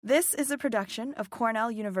This is a production of Cornell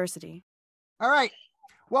University. All right.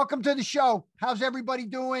 Welcome to the show. How's everybody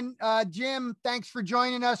doing? Jim, thanks for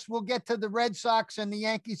joining us. We'll get to the Red Sox and the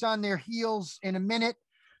Yankees on their heels in a minute.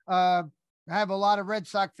 I have a lot of Red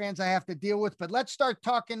Sox fans I have to deal with, but let's start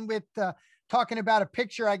talking about a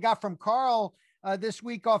picture I got from Carl this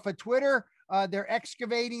week off of Twitter. They're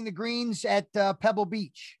excavating the greens at Pebble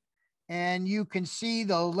Beach, and you can see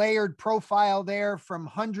the layered profile there from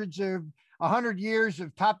 100 years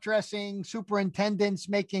of top dressing superintendents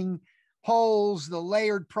making holes, the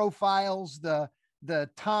layered profiles, the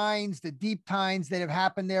tines, the deep tines that have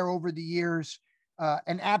happened there over the years.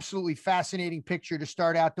 An absolutely fascinating picture to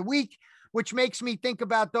start out the week, which makes me think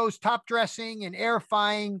about those top dressing and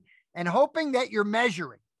airifying and hoping that you're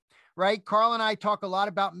measuring, right? Carl and I talk a lot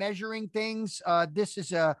about measuring things. This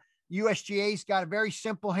is USGA's got a very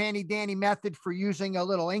simple, handy dandy method for using a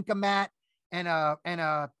little Inca mat and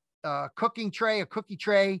a cookie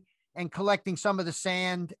tray, and collecting some of the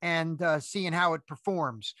sand and seeing how it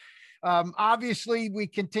performs. Obviously, we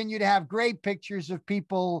continue to have great pictures of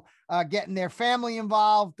people getting their family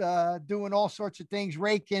involved, doing all sorts of things,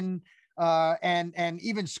 raking and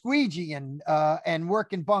even squeegeeing and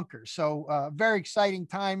working bunkers. So very exciting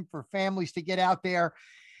time for families to get out there.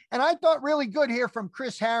 And I thought really good here from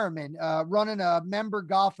Chris Harriman, running a member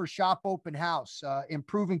golfer shop open house,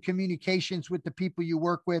 improving communications with the people you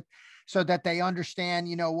work with so that they understand,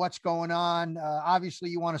 what's going on. Obviously,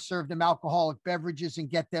 you want to serve them alcoholic beverages and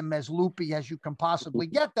get them as loopy as you can possibly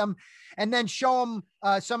get them, and then show them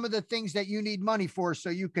some of the things that you need money for so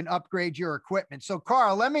you can upgrade your equipment. So,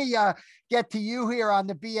 Carl, let me get to you here on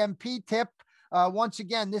the BMP tip. Once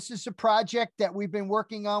again, this is a project that we've been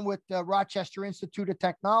working on with the Rochester Institute of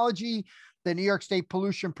Technology, the New York State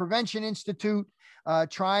Pollution Prevention Institute,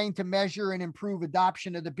 trying to measure and improve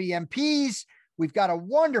adoption of the BMPs. We've got a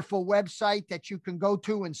wonderful website that you can go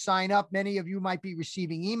to and sign up. Many of you might be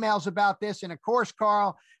receiving emails about this. And of course,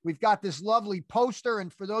 Carl, we've got this lovely poster.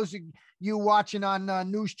 And for those of you watching on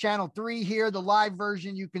News Channel 3 here, the live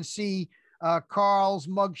version, you can see Carl's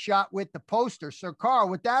mugshot with the poster. So, Carl,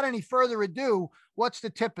 without any further ado, what's the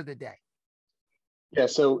tip of the day? Yeah,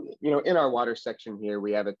 so, in our water section here,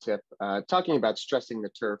 we have a tip talking about stressing the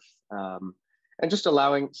turf and just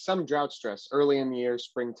allowing some drought stress early in the year,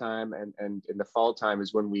 springtime, and in the fall time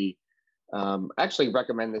is when we actually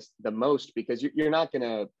recommend this the most, because you're not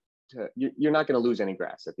going to lose any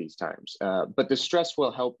grass at these times. But the stress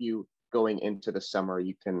will help you going into the summer.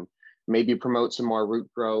 You can maybe promote some more root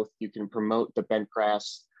growth. You can promote the bent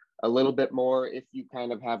grass a little bit more if you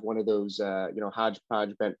kind of have one of those,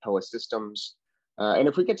 hodgepodge bent POA systems. And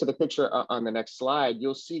if we get to the picture on the next slide,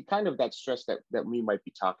 you'll see kind of that stress that we might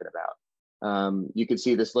be talking about. You can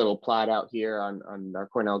see this little plot out here on our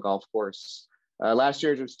Cornell golf course. Last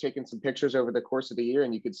year, I was taking some pictures over the course of the year,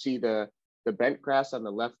 and you could see the bent grass on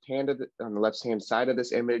the left hand side of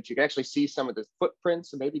this image. You can actually see some of the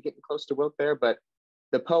footprints and maybe getting close to wilt there, but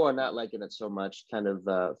the POA not liking it so much, kind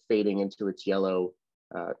of fading into its yellow,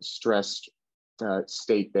 stressed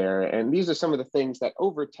state there. And these are some of the things that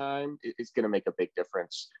over time is going to make a big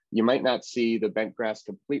difference. You might not see the bent grass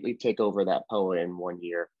completely take over that POA in 1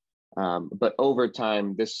 year. But over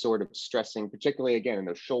time, this sort of stressing, particularly again in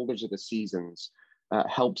the shoulders of the seasons,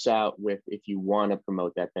 helps out with if you want to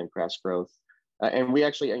promote that bent grass growth. And we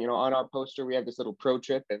actually, on our poster, we have this little pro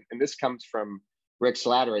tip, and this comes from Rick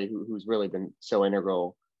Slattery, who's really been so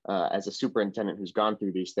integral as a superintendent who's gone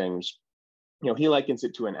through these things. He likens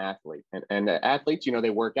it to an athlete, and athletes, they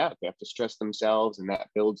work out, they have to stress themselves, and that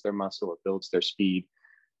builds their muscle, it builds their speed.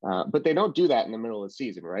 But they don't do that in the middle of the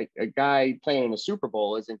season, right? A guy playing in a Super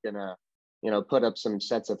Bowl isn't going to, put up some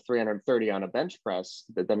sets of 330 on a bench press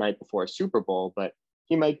the night before a Super Bowl, but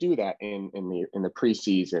he might do that in the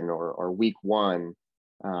preseason or week one.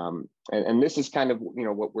 And this is kind of,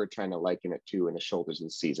 what we're trying to liken it to in the shoulders of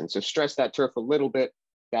the season. So stress that turf a little bit.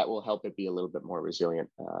 That will help it be a little bit more resilient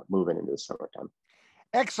moving into the summertime.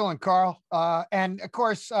 Excellent, Carl. And of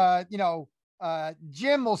course,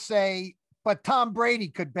 Jim will say, but Tom Brady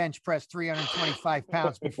could bench press 325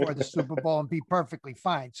 pounds before the Super Bowl and be perfectly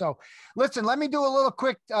fine. So listen, let me do a little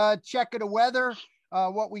quick check of the weather,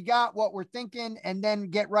 what we got, what we're thinking, and then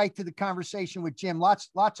get right to the conversation with Jim. Lots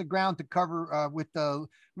of ground to cover with the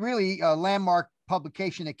really landmark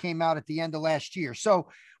publication that came out at the end of last year. So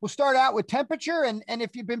we'll start out with temperature. And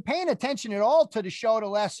if you've been paying attention at all to the show the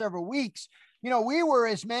last several weeks, we were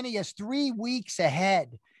as many as 3 weeks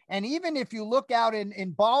ahead. And even if you look out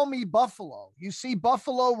in balmy Buffalo, you see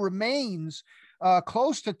Buffalo remains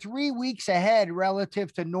close to 3 weeks ahead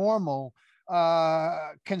relative to normal,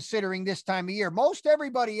 considering this time of year. Most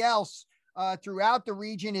everybody else throughout the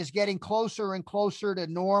region is getting closer and closer to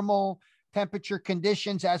normal temperature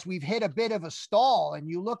conditions as we've hit a bit of a stall. And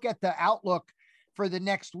you look at the outlook for the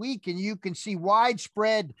next week, and you can see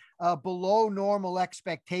widespread below normal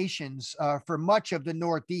expectations for much of the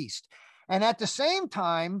Northeast. And at the same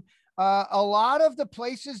time, a lot of the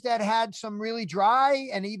places that had some really dry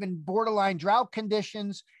and even borderline drought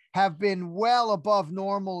conditions have been well above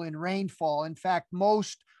normal in rainfall. In fact,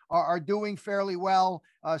 most are doing fairly well.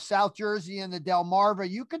 South Jersey and the Delmarva,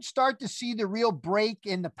 you could start to see the real break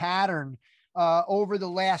in the pattern over the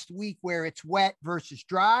last week where it's wet versus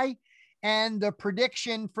dry. And the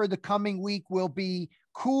prediction for the coming week will be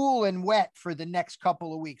cool and wet for the next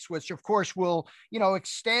couple of weeks, which of course will,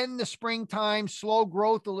 extend the springtime, slow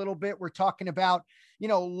growth a little bit. We're talking about,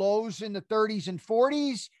 lows in the 30s and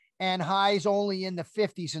 40s and highs only in the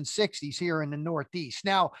 50s and 60s here in the Northeast.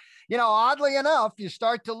 Now, oddly enough, you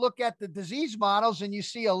start to look at the disease models and you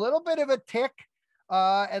see a little bit of a tick,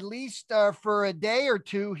 at least for a day or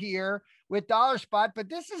two here with dollar spot. But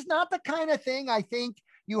this is not the kind of thing I think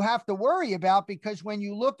you have to worry about, because when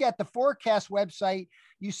you look at the forecast website,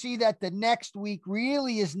 you see that the next week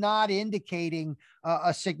really is not indicating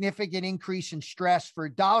a significant increase in stress for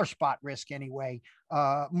dollar spot risk anyway,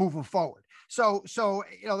 moving forward. So,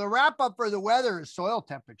 the wrap up for the weather is soil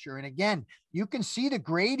temperature. And again, you can see the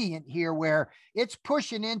gradient here where it's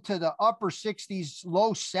pushing into the upper 60s,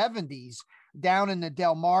 low 70s down in the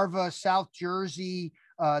Delmarva, South Jersey,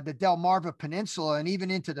 the Delmarva Peninsula, and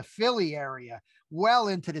even into the Philly area, well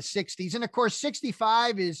into the 60s. And of course,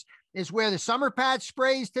 65 is where the summer patch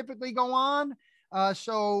sprays typically go on.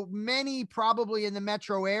 So many probably in the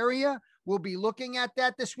metro area will be looking at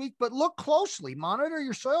that this week, but look closely, monitor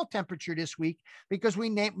your soil temperature this week, because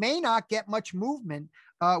we may not get much movement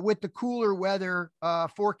with the cooler weather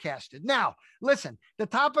forecasted. Now, listen, the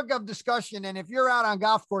topic of discussion, and if you're out on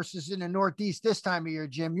golf courses in the Northeast this time of year,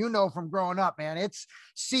 Jim, from growing up, man, it's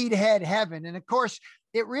seed head heaven. And of course,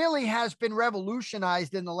 it really has been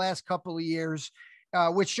revolutionized in the last couple of years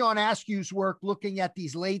with Sean Askew's work looking at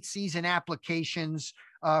these late season applications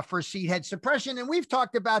for seed head suppression. And we've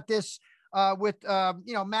talked about this with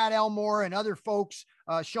Matt Elmore and other folks,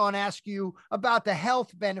 Sean Askew, about the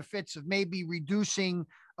health benefits of maybe reducing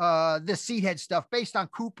the seed head stuff based on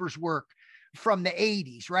Cooper's work from the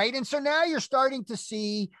 80s, right? And so now you're starting to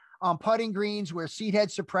see on putting greens where seed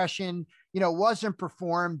head suppression, wasn't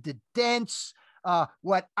performed, the dense,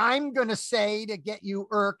 what I'm going to say to get you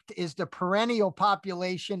irked is the perennial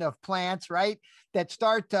population of plants, right? That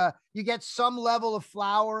you get some level of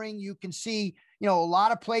flowering. You can see, a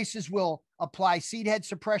lot of places will apply seed head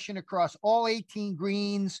suppression across all 18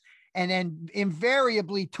 greens. And then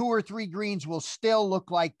invariably 2 or 3 greens will still look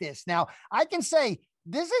like this. Now I can say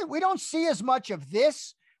we don't see as much of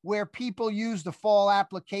this where people use the fall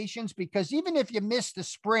applications, because even if you miss the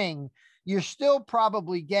spring, you're still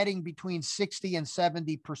probably getting between 60 and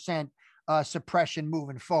 70% suppression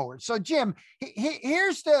moving forward. So Jim,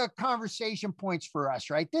 here's the conversation points for us,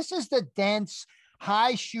 right? This is the dense,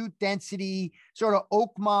 high shoot density sort of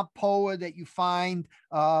Oakmont POA that you find,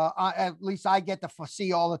 at least I get to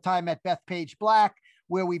see all the time at Bethpage Black,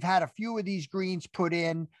 where we've had a few of these greens put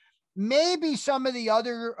in. Maybe some of the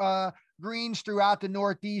other greens throughout the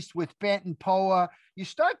Northeast with bent and POA, you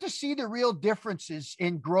start to see the real differences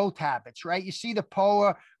in growth habits, right? You see the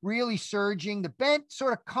POA really surging, the bent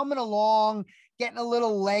sort of coming along, getting a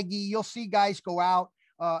little leggy. You'll see guys go out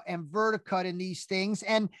and verticut in these things.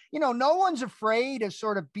 And, no one's afraid of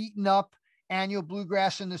sort of beating up annual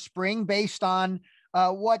bluegrass in the spring based on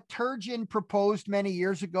what Turgeon proposed many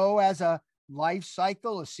years ago as a life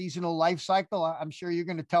cycle, a seasonal life cycle. I'm sure you're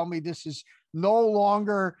going to tell me this is no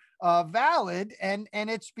longer valid. And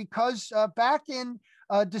it's because back in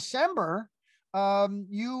December,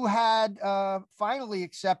 you had finally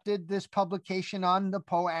accepted this publication on the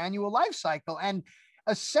POA annual life cycle. And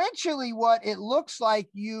essentially what it looks like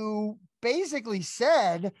you basically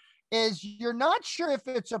said is you're not sure if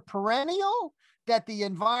it's a perennial that the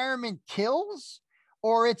environment kills,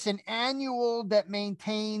 or it's an annual that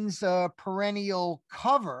maintains a perennial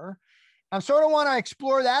cover. I sort of want to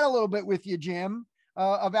explore that a little bit with you, Jim,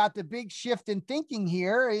 about the big shift in thinking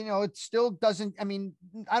here. It still doesn't, I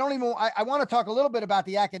want to talk a little bit about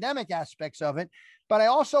the academic aspects of it, but I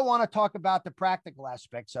also want to talk about the practical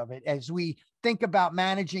aspects of it as we think about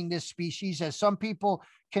managing this species, as some people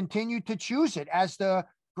continue to choose it as the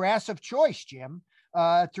grass of choice, Jim,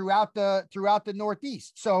 throughout the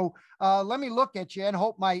Northeast. So let me look at you and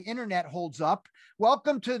hope my internet holds up.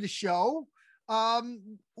 Welcome to the show.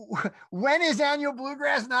 When is annual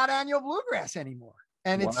bluegrass not annual bluegrass anymore?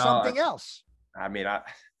 And it's something else.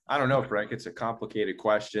 I don't know, Frank. It's a complicated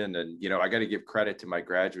question. And, I got to give credit to my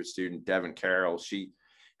graduate student, Devin Carroll. She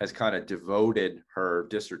has kind of devoted her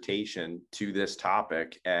dissertation to this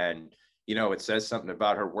topic. And, it says something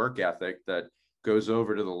about her work ethic that goes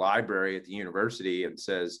over to the library at the university and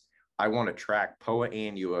says, I want to track Poa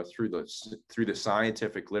annua through the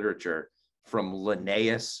scientific literature from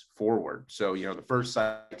Linnaeus forward. So, the first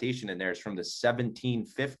citation in there is from the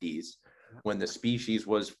 1750s when the species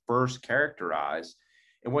was first characterized.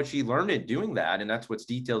 And what she learned in doing that, and that's what's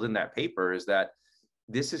detailed in that paper, is that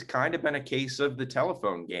this has kind of been a case of the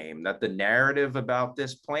telephone game, that the narrative about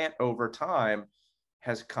this plant over time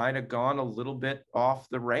has kind of gone a little bit off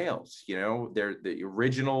the rails. The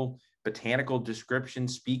original botanical description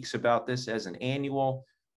speaks about this as an annual,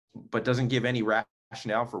 but doesn't give any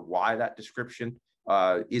rationale for why that description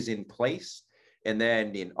is in place. And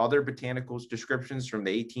then in other botanical descriptions from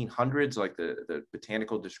the 1800s, like the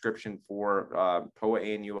botanical description for Poa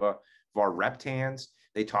annua var reptans,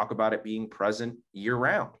 they talk about it being present year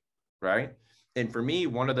round, right? And for me,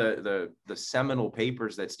 one of the seminal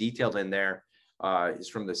papers that's detailed in there is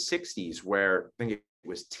from the 60s, where I think it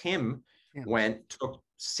was Tim took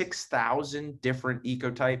 6,000 different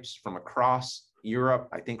ecotypes from across Europe,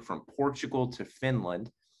 I think from Portugal to Finland.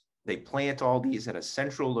 They plant all these at a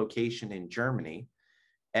central location in Germany,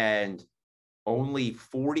 and only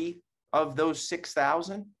 40 of those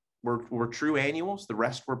 6,000 were true annuals. The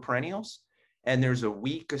rest were perennials. And there's a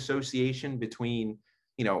weak association between,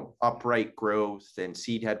 upright growth and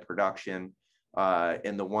seed head production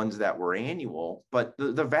and the ones that were annual. But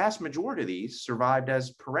the vast majority of these survived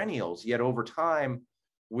as perennials. Yet over time,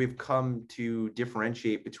 we've come to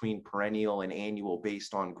differentiate between perennial and annual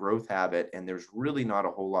based on growth habit. And there's really not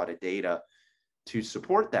a whole lot of data to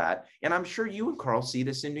support that. And I'm sure you and Carl see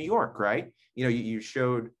this in New York, right? You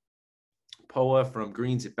showed Poa from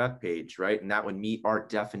Greens at Bethpage, right? And that would meet our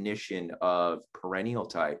definition of perennial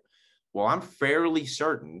type. Well, I'm fairly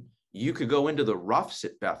certain you could go into the roughs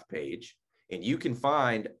at Bethpage and you can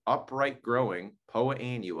find upright growing Poa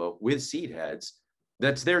annua with seed heads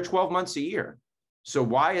that's there 12 months a year. So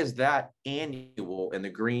why is that annual and the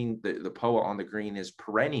green, the Poa on the green is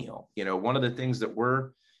perennial? One of the things that we're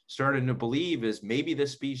starting to believe is maybe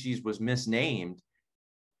this species was misnamed.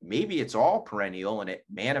 Maybe it's all perennial and it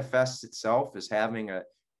manifests itself as having an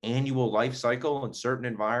annual life cycle in certain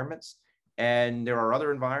environments. And there are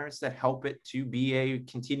other environments that help it to be a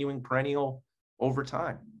continuing perennial over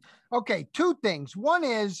time. Okay, two things. One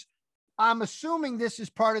is, I'm assuming this is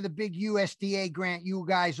part of the big USDA grant you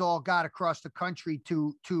guys all got across the country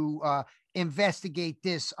to investigate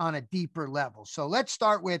this on a deeper level. So let's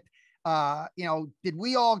start with,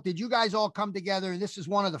 did you guys all come together? And this is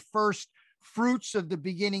one of the first fruits of the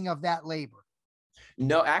beginning of that labor.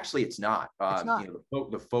 No, actually, it's not. It's not.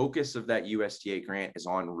 The focus of that USDA grant is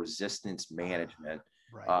on resistance management.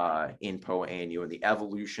 Right. In Poa annua and the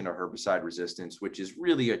evolution of herbicide resistance, which is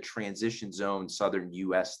really a transition zone southern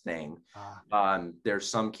U.S. thing. There's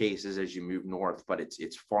some cases as you move north, but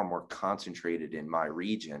it's far more concentrated in my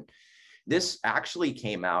region. This actually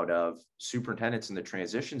came out of superintendents in the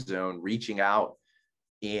transition zone reaching out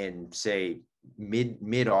in, say,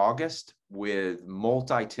 mid-August with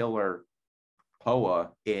multi-tiller Poa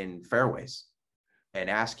in fairways and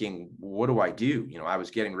asking, what do I do? I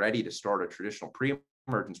was getting ready to start a traditional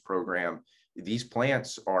pre-emergence program. These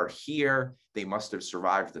plants are here. They must have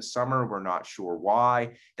survived the summer. We're not sure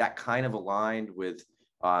why. That kind of aligned with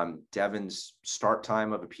Devin's start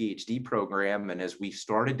time of a PhD program. And as we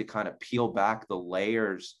started to kind of peel back the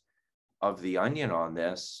layers of the onion on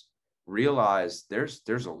this, realize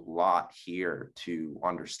there's a lot here to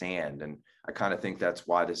understand. And I kind of think that's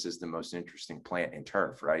why this is the most interesting plant in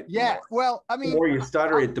turf, right? Yeah. Well, I mean, the more you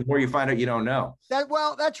stutter it, the more you find out you don't know.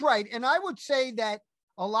 That's right. And I would say that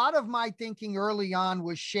a lot of my thinking early on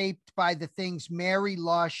was shaped by the things Mary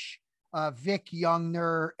Lush, Vic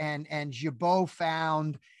Youngner, and Gibault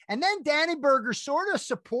found. And then Danny Berger sort of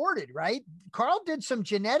supported, right? Carl did some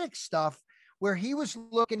genetic stuff where he was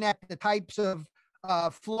looking at the types of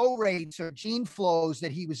flow rates or gene flows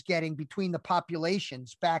that he was getting between the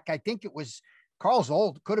populations back. I think it was Carl's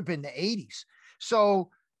old, could have been the 80s.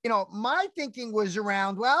 So, my thinking was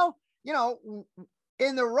around,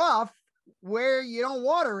 in the rough where you don't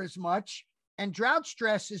water as much and drought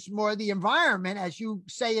stress is more the environment, as you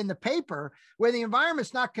say in the paper, where the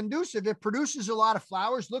environment's not conducive, it produces a lot of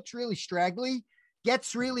flowers, looks really straggly,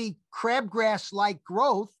 gets really crabgrass-like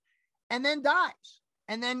growth, and then dies.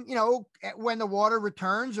 And then, when the water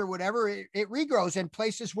returns or whatever, it regrows. And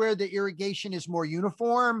places where the irrigation is more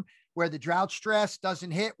uniform, where the drought stress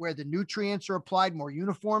doesn't hit, where the nutrients are applied more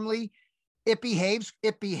uniformly, it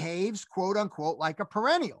behaves quote unquote like a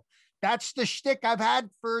perennial. That's the shtick I've had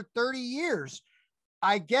for 30 years.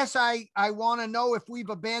 I guess I want to know if we've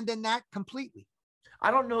abandoned that completely. I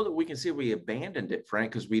don't know that we can say we abandoned it,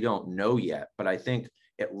 Frank, because we don't know yet. But I think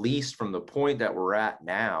at least from the point that we're at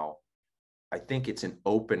now, I think it's an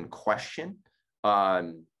open question.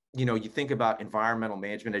 You think about environmental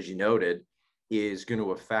management, as you noted, is going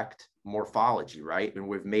to affect morphology, right? And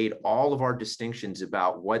we've made all of our distinctions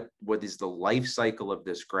about what is the life cycle of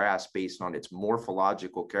this grass based on its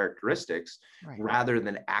morphological characteristics, right, rather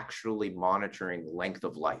than actually monitoring length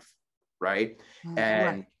of life, right?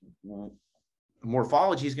 And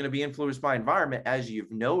morphology is going to be influenced by environment, as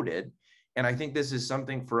you've noted. And I think this is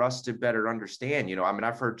something for us to better understand.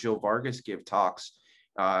 I've heard Jill Vargas give talks,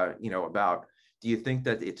 about, do you think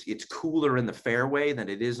that it's cooler in the fairway than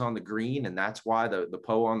it is on the green? And that's why the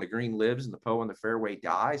POA on the green lives and the POA on the fairway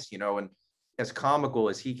dies, and as comical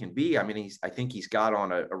as he can be, I think he's got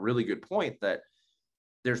on a really good point that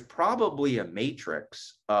there's probably a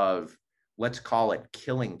matrix of, let's call it,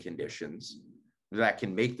 killing conditions that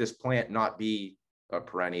can make this plant not be a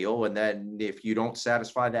perennial. And then if you don't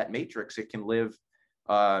satisfy that matrix, it can live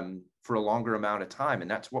for a longer amount of time. And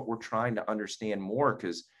that's what we're trying to understand more,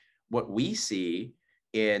 because what we see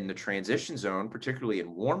in the transition zone, particularly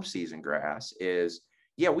in warm season grass, is,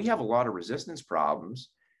 we have a lot of resistance problems,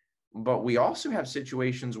 but we also have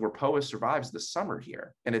situations where POA survives the summer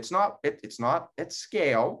here. And it's not at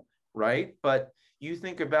scale, right? But you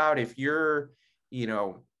think about if you're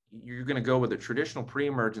going to go with a traditional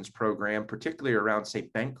pre-emergence program, particularly around, say,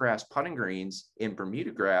 bent grass putting greens in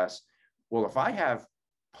Bermuda grass. Well, if I have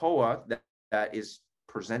POA that is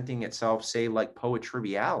presenting itself, say, like POA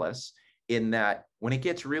trivialis, in that when it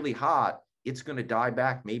gets really hot, it's going to die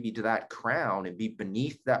back maybe to that crown and be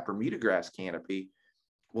beneath that Bermuda grass canopy.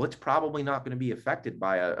 Well, it's probably not going to be affected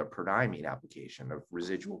by a prodiamine application of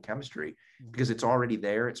residual chemistry, because it's already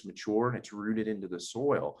there, it's mature, and it's rooted into the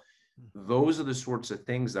soil. Those are the sorts of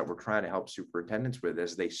things that we're trying to help superintendents with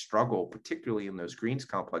as they struggle, particularly in those greens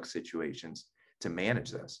complex situations, to manage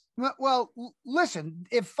this. Well, listen,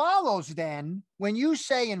 it follows then when you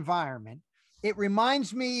say environment, it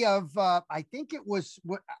reminds me of, I think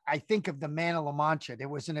of the Man of La Mancha.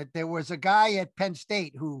 There was a guy at Penn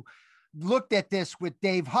State who looked at this with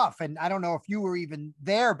Dave Huff. And I don't know if you were even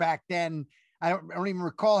there back then. I don't even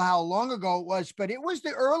recall how long ago it was, but it was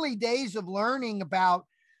the early days of learning about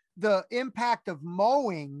the impact of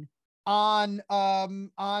mowing on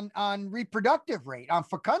reproductive rate, on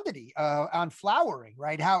fecundity, on flowering,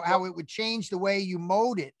 right? How it would change the way you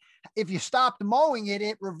mowed it. If you stopped mowing it,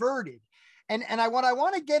 it reverted. And what I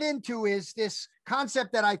want to get into is this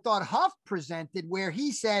concept that I thought Huff presented, where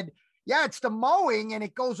he said, it's the mowing, and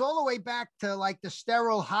it goes all the way back to like the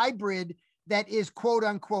sterile hybrid that is quote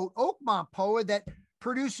unquote Oakmont POA that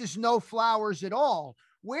produces no flowers at all.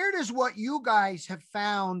 Where does what you guys have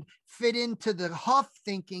found fit into the Huff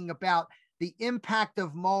thinking about the impact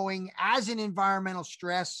of mowing as an environmental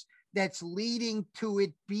stress that's leading to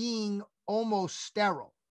it being almost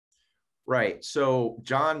sterile? Right. So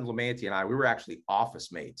John Lamanti and I, we were actually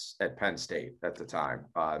office mates at Penn State at the time.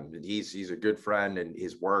 He's a good friend, and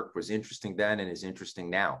his work was interesting then and is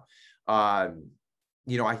interesting now. I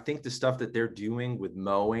think the stuff that they're doing with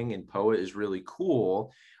mowing and POA is really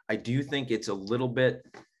cool. I do think it's a little bit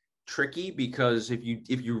tricky, because if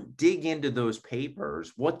you dig into those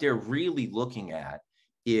papers, what they're really looking at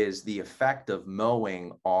is the effect of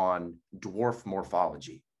mowing on dwarf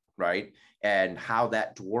morphology, right? And how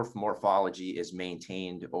that dwarf morphology is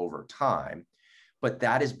maintained over time. But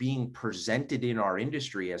that is being presented in our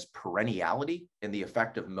industry as perenniality, and the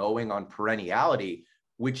effect of mowing on perenniality,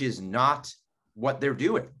 which is not what they're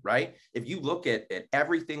doing, right? If you look at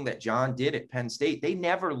everything that John did at Penn State, they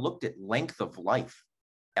never looked at length of life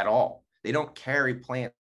at all. They don't carry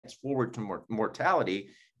plants forward to mortality.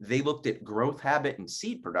 They looked at growth habit and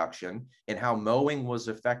seed production, and how mowing was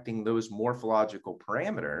affecting those morphological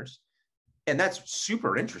parameters. And that's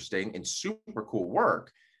super interesting and super cool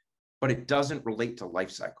work, but it doesn't relate to life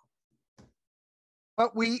cycle.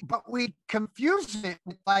 But we confuse it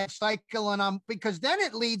with life cycle, and because then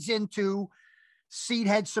it leads into seed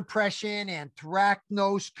head suppression,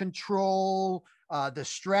 anthracnose control, the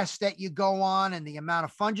stress that you go on, and the amount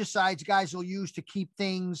of fungicides guys will use to keep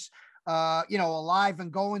things, alive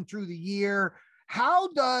and going through the year. How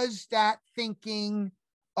does that thinking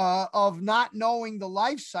of not knowing the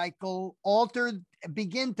life cycle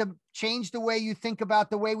begin to change the way you think about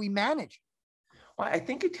the way we manage? Well, I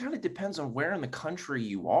think it kind of depends on where in the country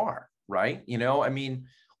you are, right?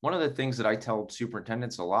 One of the things that I tell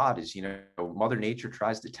superintendents a lot is, Mother Nature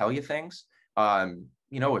tries to tell you things.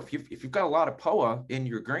 if you've got a lot of POA in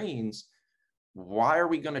your greens, why are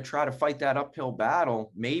we going to try to fight that uphill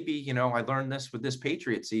battle? Maybe, I learned this with this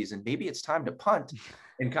Patriot season. Maybe it's time to punt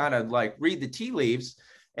and kind of like read the tea leaves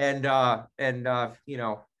and kind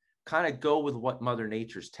of go with what Mother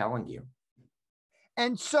Nature's telling you.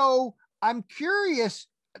 And so I'm curious,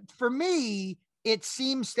 for me, it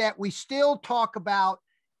seems that we still talk about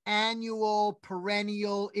annual,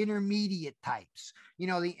 perennial, intermediate types.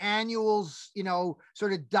 The annuals,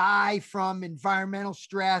 sort of die from environmental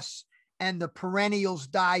stress, and the perennials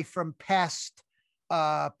die from pest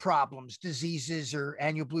problems, diseases, or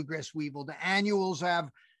annual bluegrass weevil. The annuals have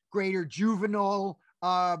greater juvenile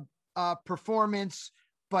performance,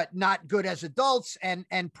 but not good as adults,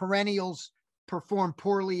 and perennials perform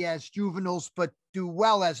poorly as juveniles, but do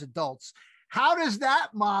well as adults. How does that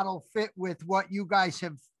model fit with what you guys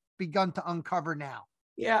have begun to uncover now?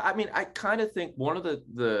 Yeah, I mean, I kind of think one of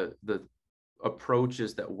the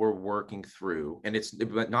approaches that we're working through, and it's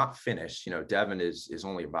not finished, Devin is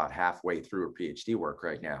only about halfway through her PhD work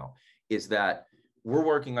right now, is that we're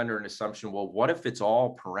working under an assumption, well, what if it's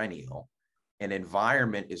all perennial and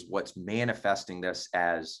environment is what's manifesting this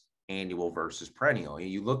as annual versus perennial?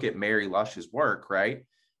 You look at Mary Lush's work, right,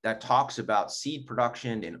 that talks about seed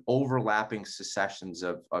production and overlapping successions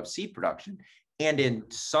of seed production. And in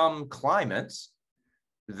some climates,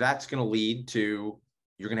 that's going to lead to,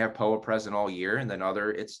 you're going to have POA present all year, and then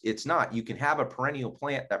it's not. You can have a perennial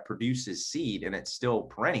plant that produces seed and it's still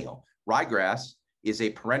perennial. Ryegrass is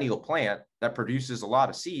a perennial plant that produces a lot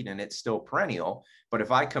of seed and it's still perennial. But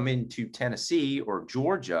if I come into Tennessee or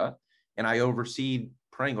Georgia and I overseed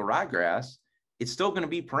perennial ryegrass, it's still going to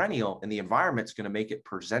be perennial, and the environment's going to make it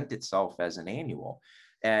present itself as an annual.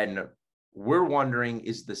 And we're wondering,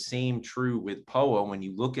 is the same true with POA? When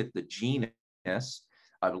you look at the genus,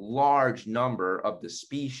 a large number of the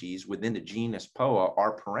species within the genus POA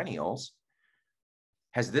are perennials.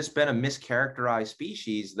 Has this been a mischaracterized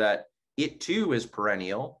species that it too is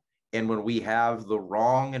perennial, and when we have the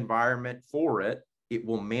wrong environment for it, it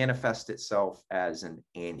will manifest itself as an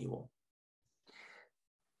annual?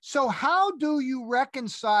 So how do you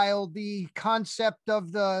reconcile the concept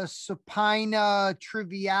of the Supina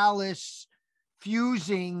trivialis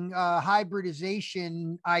fusing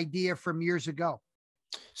hybridization idea from years ago?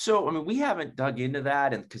 So, I mean, we haven't dug into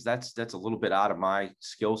that, and because that's a little bit out of my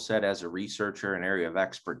skill set as a researcher and area of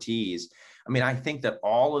expertise. I mean, I think that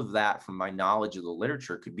all of that, from my knowledge of the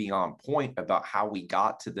literature, could be on point about how we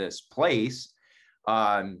got to this place.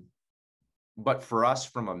 But for us,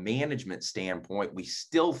 from a management standpoint, we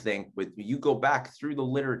still think, with you go back through the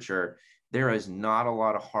literature, there is not a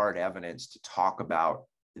lot of hard evidence to talk about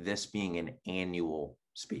this being an annual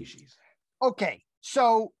species. Okay,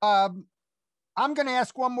 so I'm going to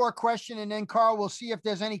ask one more question, and then Carl, we'll see if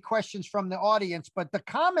there's any questions from the audience. But the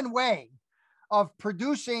common way of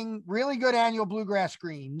producing really good annual bluegrass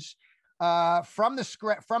greens from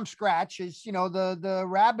scratch is, the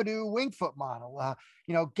Rabideau Wingfoot model.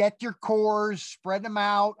 Get your cores, spread them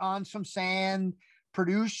out on some sand,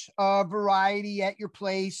 produce a variety at your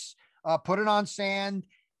place, put it on sand,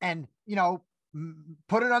 and,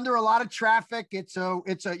 put it under a lot of traffic. It's a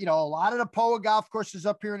lot of the POA golf courses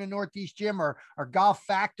up here in the Northeast, Jim, are golf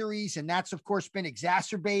factories. And that's, of course, been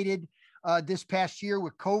exacerbated this past year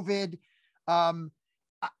with COVID.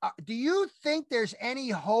 Do you think there's any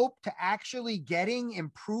hope to actually getting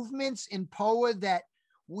improvements in POA that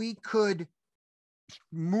we could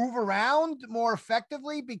move around more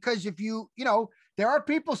effectively? Because if there are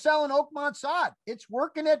people selling Oakmont sod, it's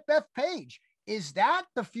working at Bethpage. Is that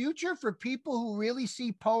the future for people who really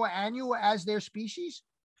see POA annua as their species?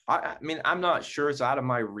 I mean, I'm not sure it's out of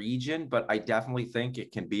my region, but I definitely think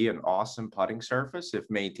it can be an awesome putting surface if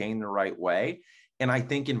maintained the right way. And I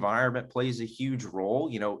think environment plays a huge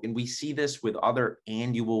role, and we see this with other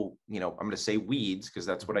annual, I'm going to say weeds, because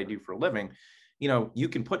that's what I do for a living. You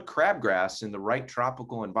can put crabgrass in the right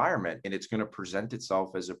tropical environment and it's going to present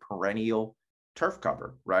itself as a perennial turf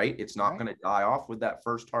cover, right? It's not going to die off with that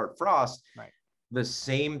first hard frost. Right. The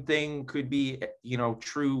same thing could be,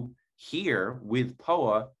 true here with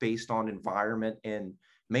POA based on environment and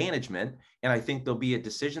management. And I think there'll be a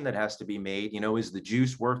decision that has to be made, is the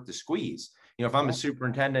juice worth the squeeze? If I'm a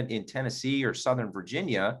superintendent in Tennessee or Southern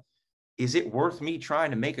Virginia, is it worth me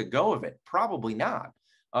trying to make a go of it? Probably not.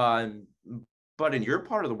 But in your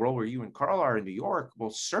part of the world where you and Carl are in New York,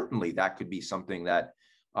 well, certainly that could be something that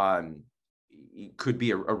could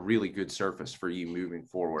be a really good surface for you moving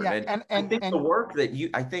forward. Yeah, and I think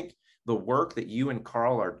the work that you and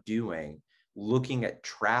Carl are doing, looking at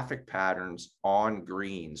traffic patterns on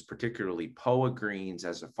greens, particularly POA greens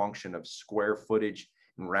as a function of square footage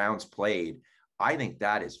and rounds played, I think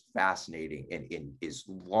that is fascinating and is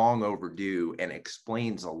long overdue and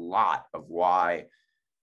explains a lot of why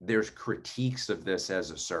there's critiques of this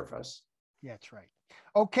as a surface. Yeah, that's right.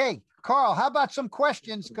 Okay, Carl, how about some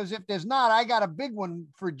questions? Because if there's not, I got a big one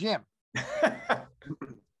for Jim.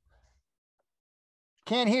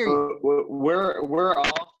 Can't hear you. We're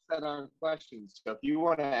all set on questions. So if you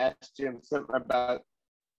want to ask Jim something about,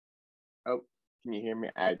 oh, can you hear me?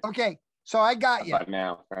 Okay, so I got you.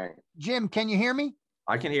 Now, Frank. Jim, can you hear me?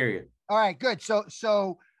 I can hear you. All right, good.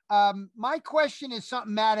 So my question is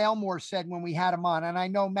something Matt Elmore said when we had him on, and I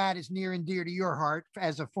know Matt is near and dear to your heart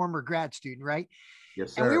as a former grad student, right?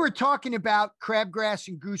 Yes, sir. And we were talking about crabgrass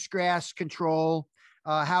and goosegrass control,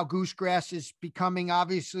 how goosegrass is becoming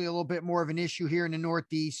obviously a little bit more of an issue here in the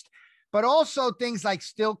Northeast, but also things like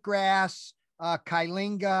stiltgrass,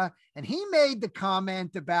 Kyllinga. And he made the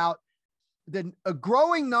comment about a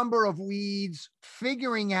growing number of weeds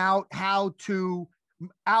figuring out how to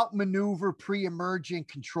outmaneuver pre-emergent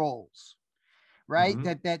controls, right?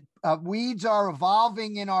 Mm-hmm. That weeds are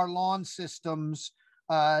evolving in our lawn systems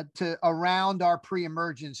to around our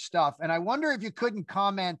pre-emergent stuff. And I wonder if you couldn't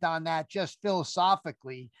comment on that just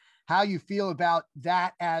philosophically, how you feel about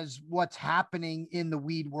that as what's happening in the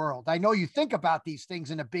weed world. I know you think about these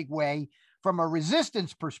things in a big way from a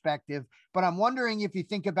resistance perspective, but I'm wondering if you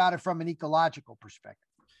think about it from an ecological perspective.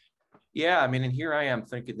 Yeah, I mean, and here I am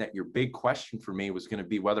thinking that your big question for me was going to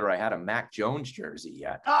be whether I had a Mac Jones jersey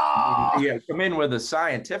yet. Oh, yeah, come in with a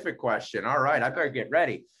scientific question. All right, I better get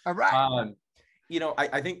ready. All right.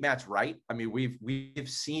 I think Matt's right. I mean, we've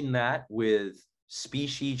seen that with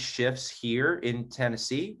species shifts here in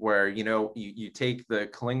Tennessee, where you take the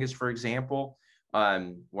Kyllingas, for example.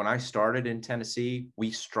 When I started in Tennessee,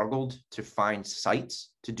 we struggled to find sites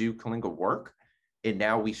to do Kyllinga work. And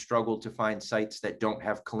now we struggle to find sites that don't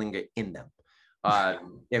have Kyllinga in them.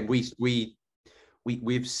 And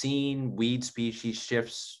we've seen weed species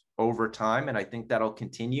shifts over time, and I think that'll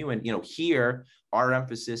continue. And, here our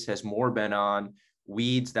emphasis has more been on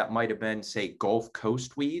weeds that might have been, say, Gulf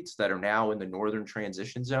Coast weeds that are now in the northern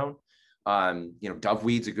transition zone.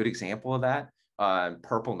 Doveweed's a good example of that.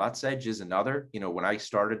 Purple nutsedge is another. When I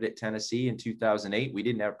started at Tennessee in 2008, we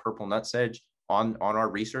didn't have purple nutsedge on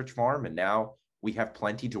our research farm, and now we have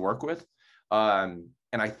plenty to work with. And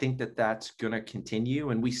I think that that's going to continue.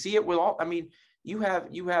 And we see it with you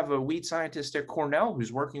have a weed scientist at Cornell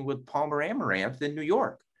who's working with Palmer amaranth in New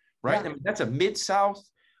York, right? Yeah. I mean, that's a Mid-South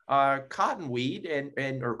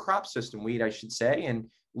cottonweed or crop system weed, I should say. And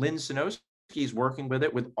Lynn Sinowski is working with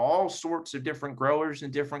it with all sorts of different growers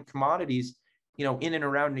and different commodities, in and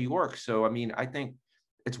around New York. So, I mean, I think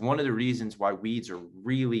it's one of the reasons why weeds are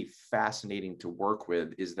really fascinating to work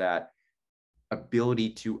with, is that ability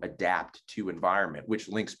to adapt to environment, which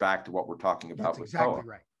links back to what we're talking about. That's with exactly Koa.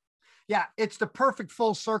 Right. Yeah, it's the perfect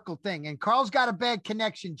full circle thing. And Carl's got a bad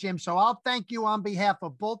connection, Jim. So I'll thank you on behalf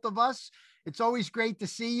of both of us. It's always great to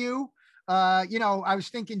see you. I was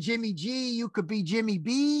thinking Jimmy G, you could be Jimmy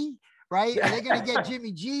B, right? Are they going to get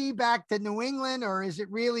Jimmy G back to New England, or is it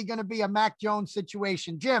really going to be a Mac Jones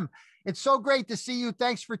situation? Jim, it's so great to see you.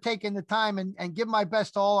 Thanks for taking the time, and give my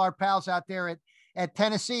best to all our pals out there at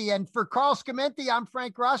Tennessee. And for Carl Scamenti, I'm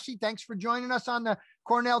Frank Rossi. Thanks for joining us on the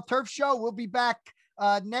Cornell Turf Show. We'll be back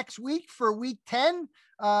next week for week 10,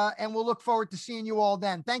 and we'll look forward to seeing you all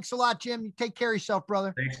then. Thanks a lot, Jim. You take care of yourself,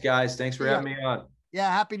 brother. Thanks, guys. Thanks for having me on.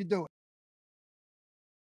 Yeah, happy to do it.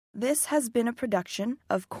 This has been a production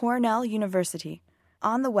of Cornell University,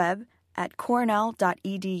 on the web at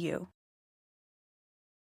cornell.edu.